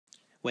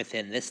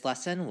Within this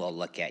lesson, we'll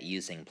look at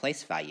using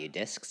place value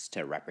disks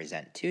to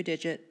represent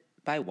 2-digit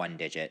by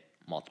 1-digit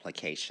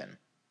multiplication.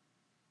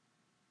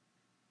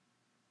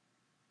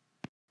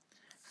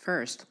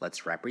 First,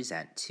 let's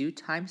represent 2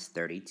 times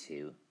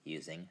 32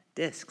 using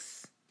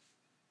disks.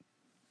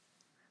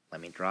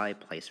 Let me draw a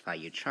place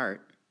value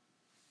chart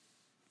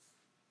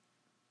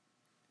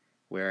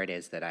where it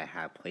is that I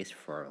have place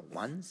for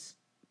ones,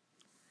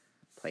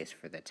 place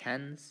for the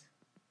tens,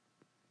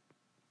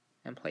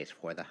 and place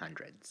for the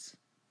hundreds.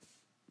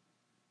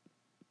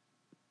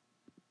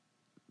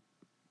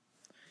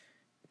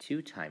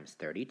 2 times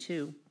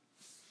 32,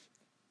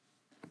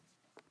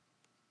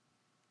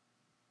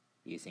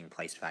 using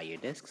place value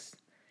disks.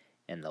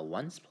 In the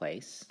ones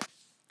place,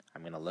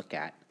 I'm going to look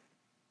at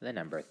the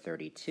number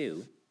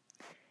 32,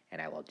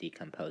 and I will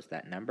decompose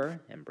that number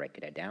and break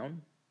it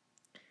down.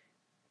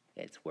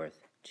 It's worth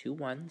 2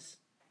 ones,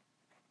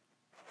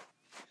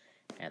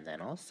 and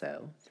then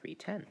also 3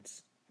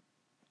 tens.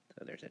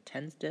 So there's a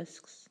tens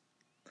disks,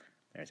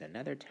 there's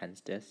another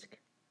tens disk,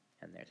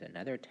 and there's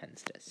another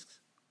tens disk.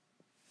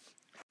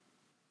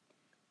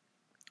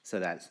 So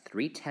that's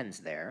 3 tens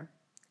there,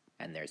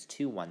 and there's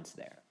 2 ones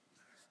there.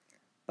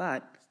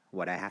 But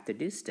what I have to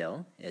do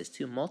still is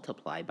to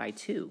multiply by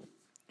 2.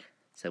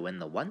 So in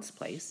the ones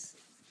place,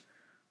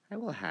 I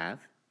will have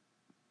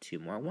 2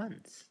 more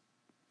ones.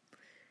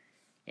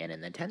 And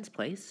in the tens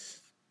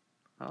place,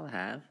 I'll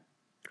have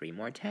 3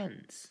 more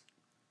tens.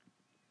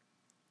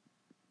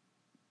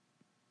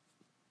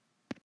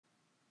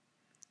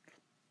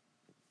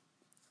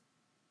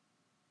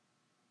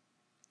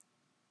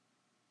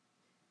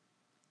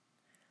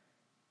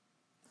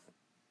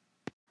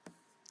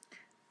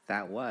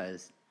 That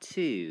was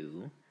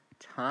 2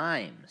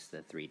 times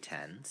the 3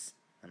 tens.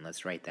 And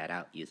let's write that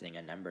out using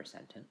a number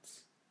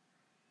sentence.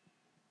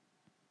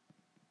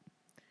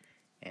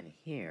 And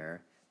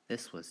here,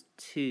 this was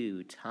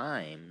 2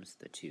 times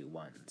the 2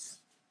 ones.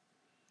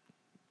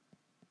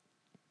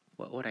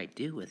 What would I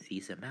do with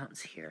these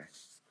amounts here?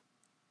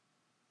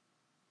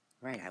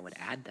 Right, I would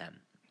add them.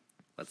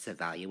 Let's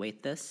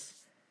evaluate this.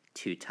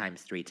 2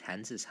 times 3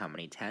 tens is how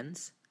many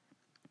tens?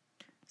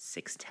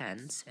 6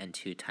 tens, and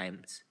 2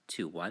 times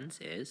 2 ones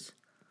is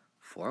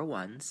 4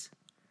 ones.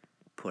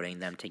 Putting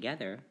them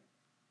together,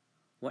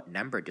 what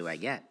number do I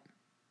get?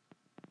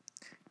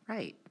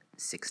 Right,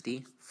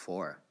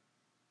 64.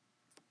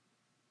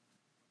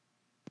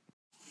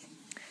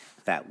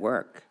 That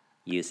work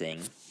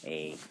using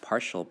a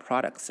partial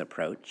products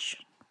approach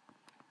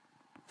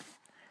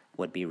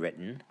would be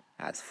written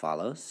as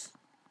follows.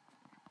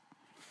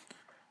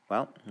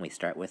 Well, we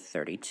start with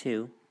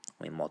 32,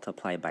 we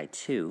multiply by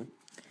 2,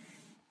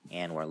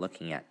 and we're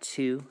looking at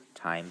 2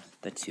 times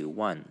the 2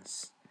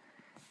 ones.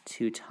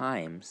 2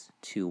 times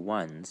 2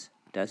 ones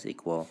does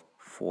equal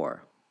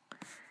 4.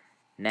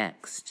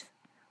 Next,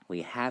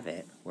 we have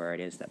it where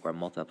it is that we're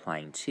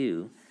multiplying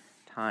 2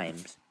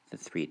 times the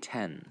 3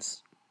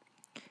 tens.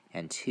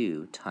 And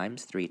 2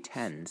 times 3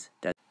 tens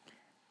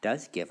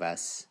does give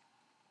us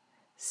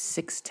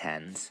 6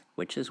 tens,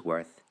 which is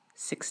worth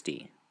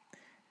 60.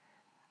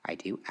 I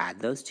do add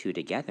those two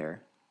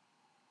together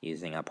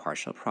using a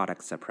partial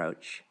products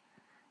approach,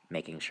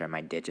 making sure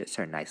my digits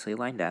are nicely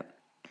lined up,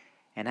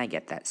 and I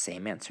get that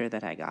same answer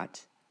that I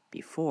got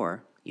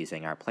before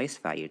using our place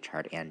value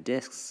chart and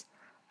disks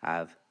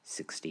of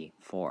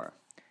 64.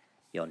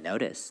 You'll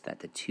notice that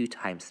the 2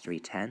 times 3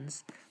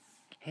 tens,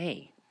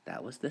 hey,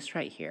 that was this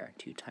right here,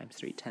 2 times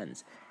 3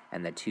 tens.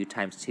 And the 2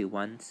 times 2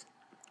 ones,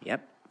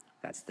 yep,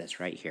 that's this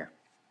right here.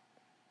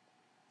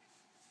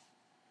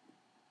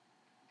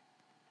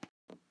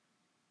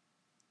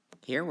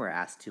 Here we're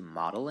asked to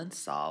model and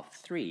solve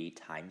 3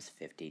 times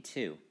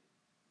 52.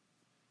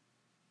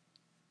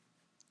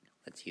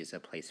 Let's use a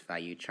place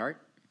value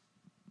chart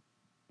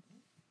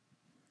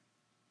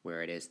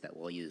where it is that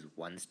we'll use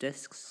ones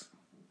disks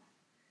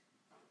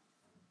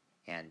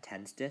and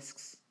tens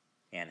disks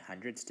and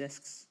hundreds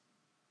disks.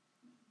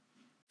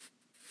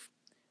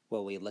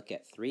 Will we look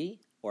at 3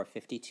 or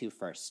 52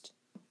 first?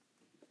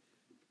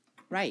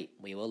 Right,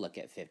 we will look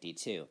at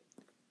 52.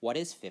 What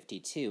is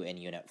 52 in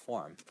unit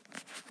form?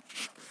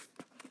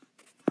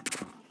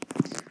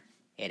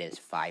 It is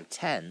 5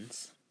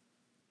 tens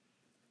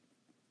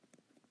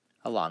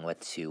along with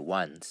 2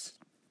 ones.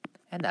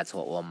 And that's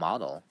what we'll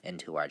model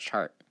into our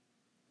chart.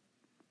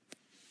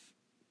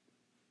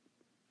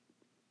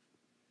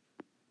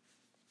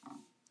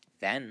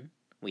 Then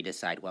we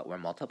decide what we're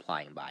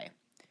multiplying by.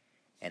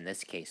 In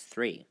this case,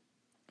 3.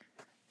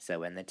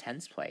 So in the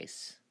tens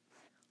place,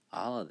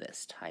 all of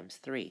this times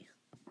 3.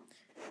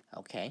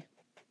 Okay.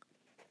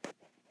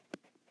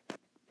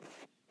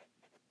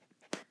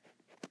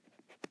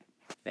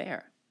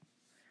 There.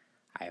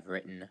 I've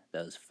written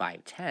those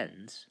 5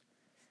 tens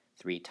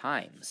 3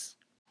 times.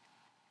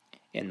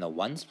 In the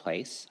ones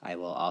place, I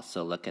will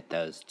also look at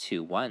those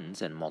 2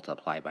 ones and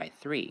multiply by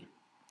 3.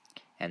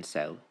 And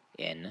so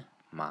in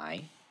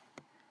my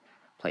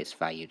place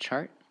value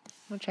chart,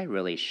 which I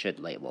really should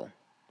label,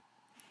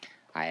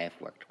 I have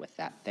worked with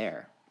that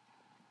there.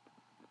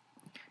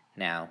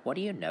 Now, what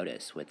do you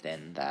notice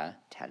within the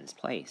tens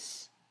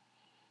place?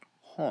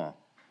 Huh.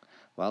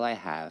 Well, I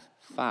have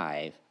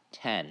 5,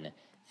 10,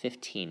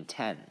 15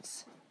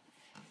 tens.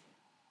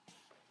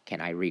 Can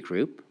I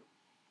regroup?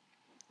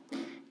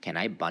 Can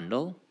I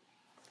bundle?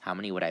 How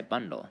many would I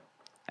bundle?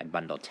 I'd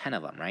bundle 10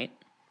 of them, right?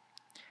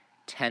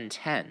 10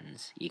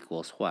 tens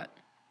equals what?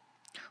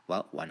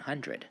 Well,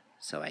 100.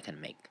 So I can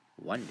make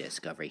one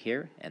disk over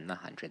here in the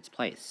hundreds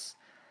place.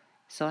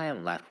 So I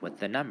am left with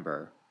the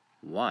number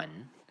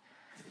 1,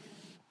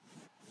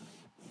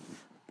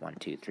 1,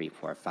 2, 3,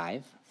 4,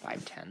 5,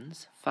 5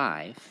 tens,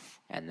 5,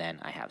 and then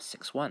I have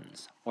 6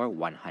 ones, or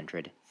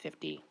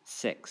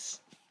 156.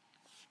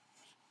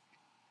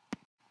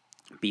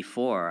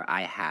 Before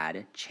I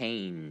had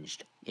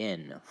changed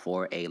in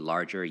for a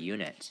larger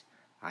unit.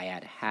 I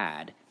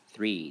had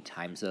 3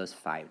 times those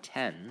 5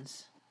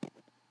 tens,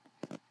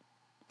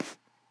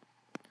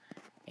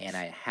 and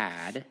I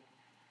had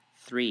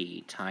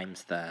 3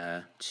 times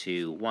the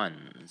 2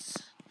 ones,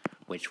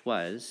 which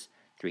was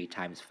 3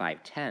 times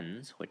 5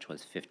 tens, which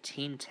was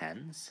 15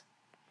 tens,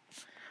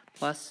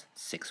 plus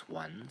 6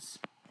 ones.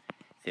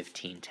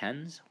 15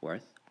 tens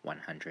worth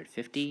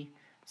 150,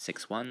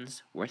 6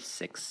 ones worth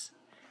 6,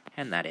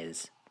 and that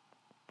is,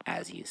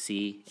 as you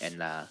see in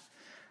the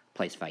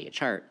place value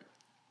chart,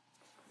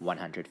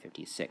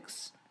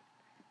 156.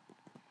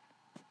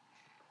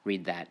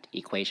 Read that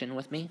equation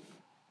with me.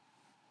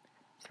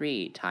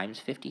 3 times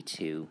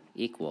 52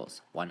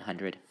 equals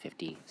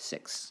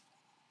 156.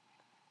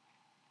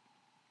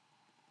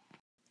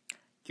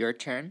 Your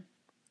turn.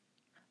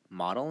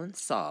 Model and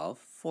solve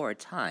 4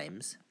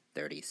 times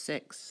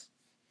 36.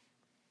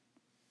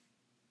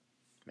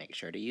 Make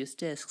sure to use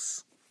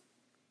disks.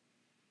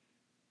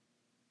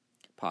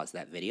 Pause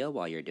that video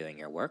while you're doing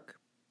your work.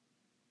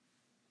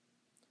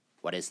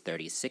 What is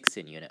 36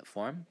 in unit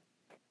form?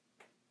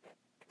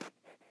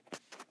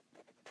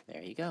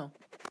 There you go.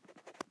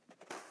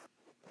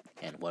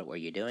 And what were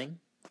you doing?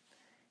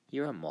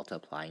 You were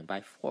multiplying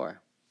by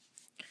 4.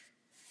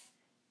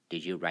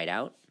 Did you write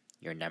out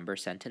your number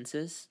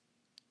sentences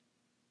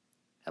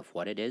of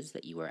what it is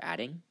that you were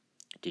adding?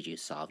 Did you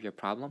solve your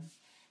problem?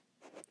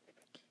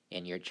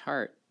 In your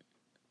chart,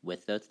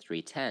 with those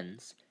 3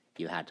 tens,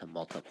 you had to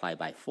multiply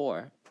by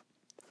 4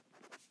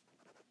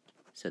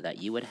 so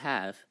that you would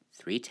have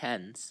 3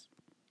 tens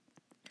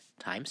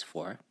times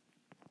 4,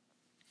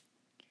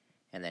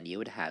 and then you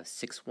would have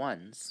 6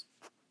 ones,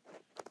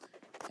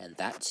 and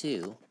that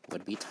too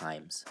would be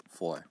times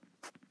 4.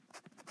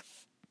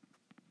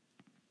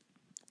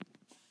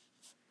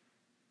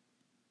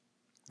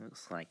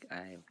 Looks like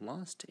I've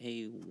lost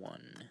a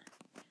 1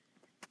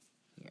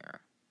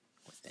 here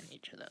within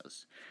each of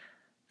those.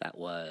 That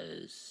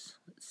was,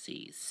 let's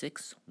see,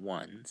 6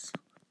 ones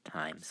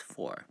times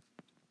 4.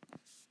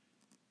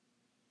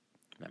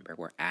 Remember,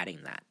 we're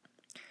adding that.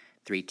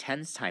 3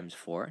 tens times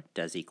 4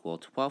 does equal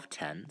 12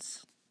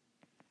 tens.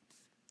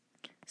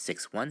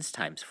 6 ones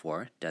times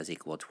 4 does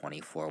equal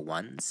 24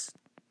 ones.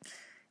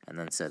 And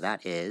then so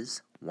that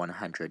is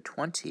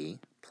 120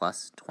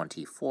 plus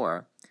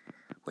 24,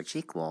 which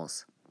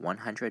equals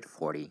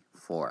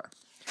 144.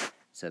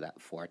 So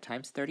that 4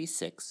 times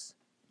 36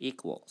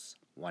 equals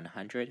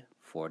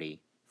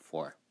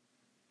 144.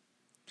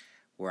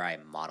 Where I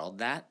modeled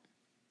that,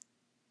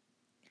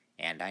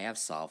 and I have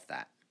solved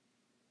that.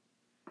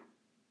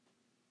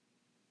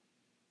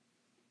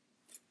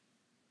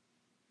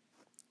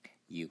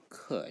 You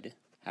could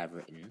have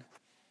written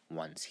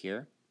ones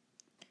here,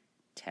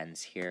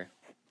 tens here,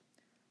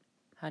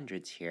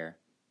 hundreds here,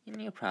 and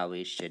you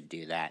probably should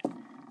do that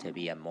to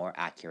be a more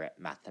accurate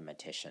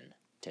mathematician,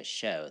 to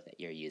show that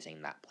you're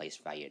using that place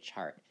value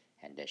chart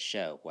and to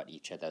show what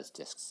each of those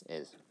disks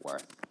is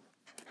worth.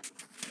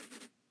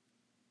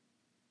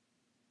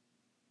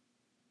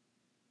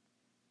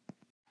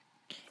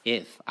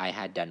 If I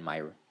had done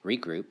my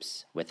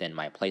regroups within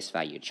my place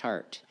value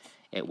chart,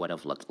 it would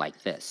have looked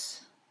like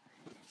this.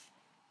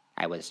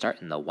 I would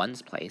start in the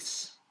ones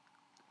place,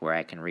 where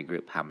I can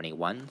regroup how many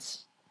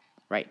ones?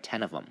 Right,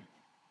 10 of them.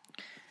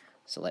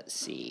 So let's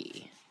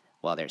see.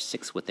 Well, there's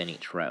 6 within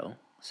each row,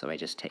 so I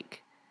just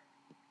take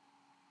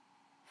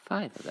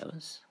 5 of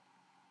those.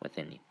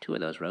 Within 2 of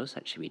those rows,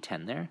 that should be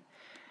 10 there,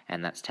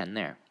 and that's 10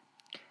 there.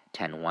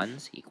 10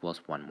 ones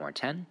equals 1 more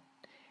 10,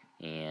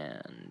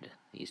 and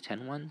these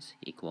 10 ones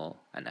equal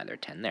another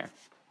 10 there.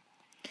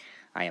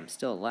 I am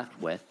still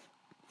left with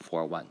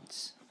 4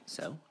 ones,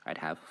 so I'd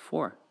have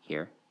 4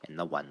 here in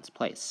the ones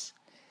place.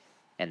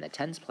 In the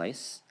tens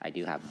place, I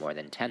do have more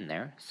than 10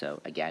 there,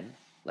 so again,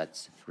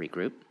 let's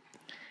regroup.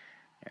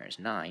 There's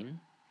 9,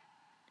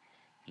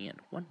 and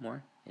 1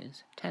 more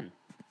is 10.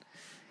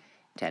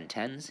 10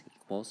 tens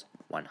equals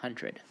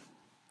 100.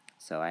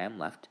 So I am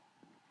left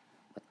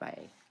with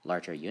my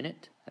larger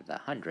unit of the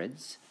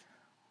hundreds,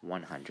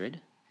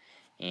 100,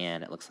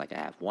 and it looks like I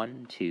have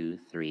 1, 2,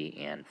 3,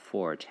 and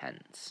 4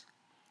 tens.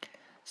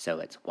 So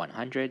it's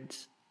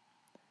 100s,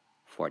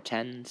 4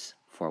 tens,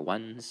 4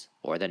 ones,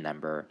 or the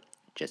number,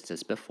 just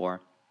as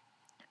before,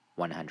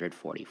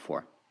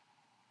 144.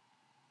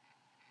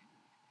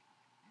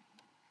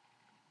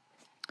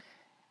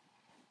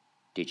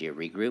 Did you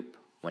regroup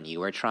when you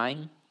were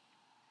trying?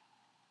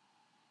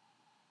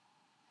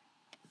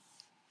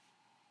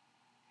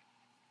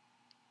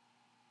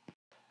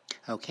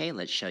 Okay,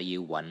 let's show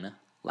you one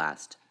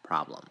last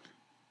problem.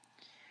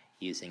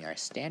 Using our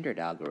standard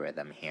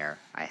algorithm here,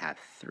 I have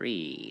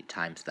 3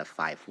 times the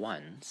 5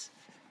 ones,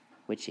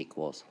 which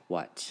equals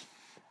what?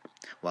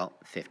 Well,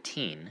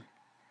 15,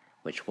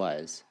 which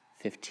was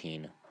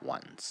 15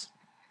 ones.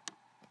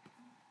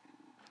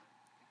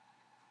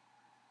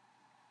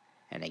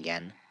 And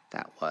again,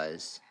 that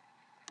was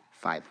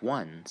 5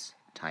 ones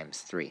times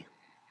 3.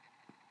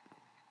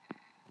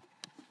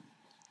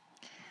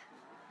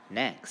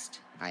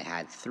 Next, I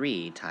had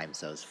 3 times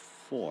those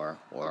 4,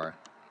 or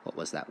what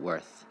was that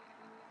worth?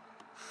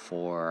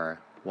 4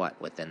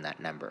 what within that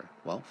number?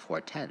 Well,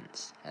 4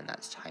 tens, and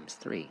that's times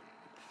 3.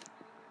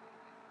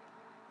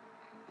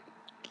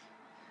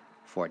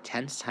 4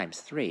 tens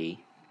times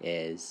 3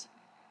 is,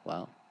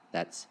 well,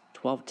 that's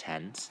 12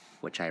 tens,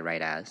 which I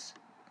write as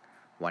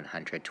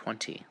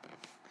 120.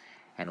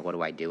 And what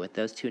do I do with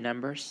those two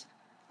numbers?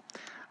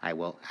 I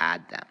will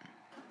add them.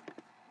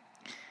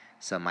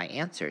 So my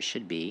answer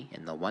should be,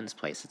 in the ones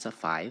place, it's a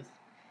 5,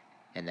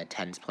 in the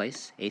tens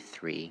place, a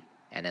 3,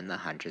 and in the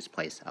hundreds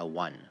place, a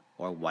 1,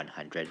 or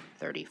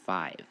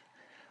 135.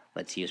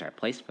 Let's use our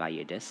place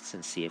value discs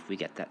and see if we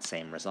get that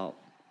same result.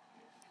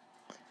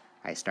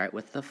 I start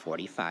with the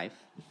 45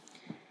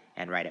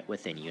 and write it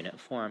within unit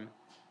form.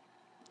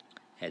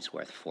 It's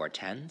worth 4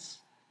 tens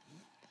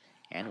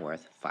and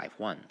worth 5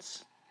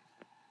 ones.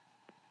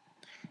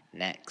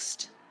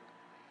 Next,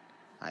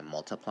 I'm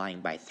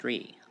multiplying by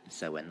 3,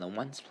 so in the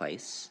ones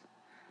place,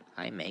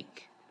 I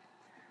make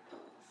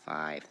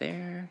 5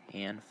 there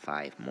and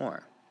 5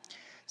 more,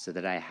 so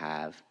that I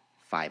have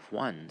 5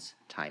 ones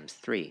times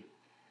 3.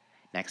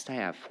 Next, I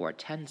have 4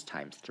 tens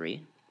times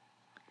 3.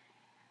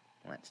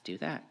 Let's do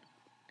that.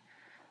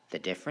 The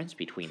difference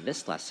between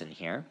this lesson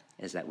here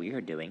is that we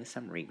are doing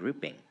some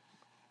regrouping.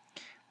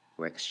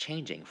 We're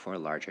exchanging for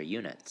larger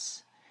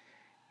units,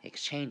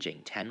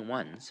 exchanging 10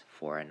 ones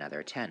for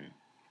another 10,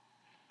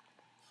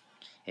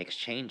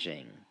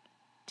 exchanging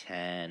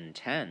 10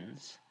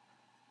 tens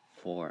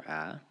for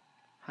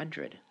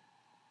 100.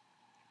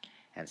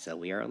 And so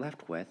we are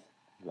left with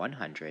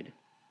 100,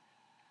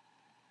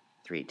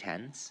 3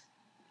 tens,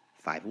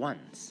 5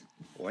 ones,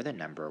 or the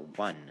number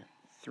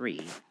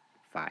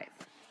 135.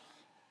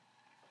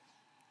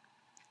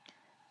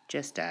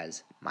 Just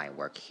as my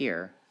work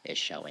here is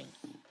showing.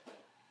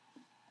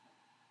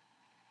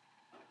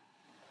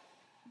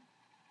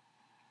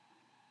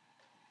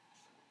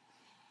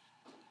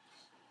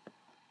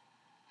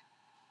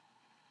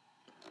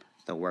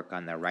 The work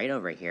on the right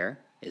over here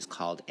is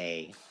called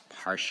a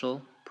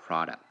partial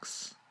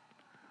products,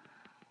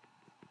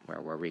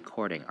 where we're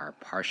recording our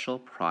partial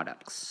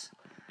products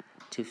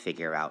to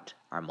figure out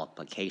our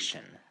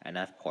multiplication. And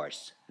of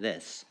course,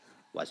 this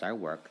was our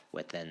work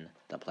within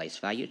the place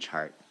value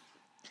chart,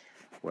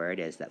 where it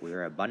is that we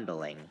were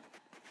bundling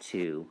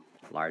 2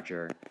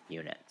 larger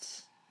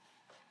units.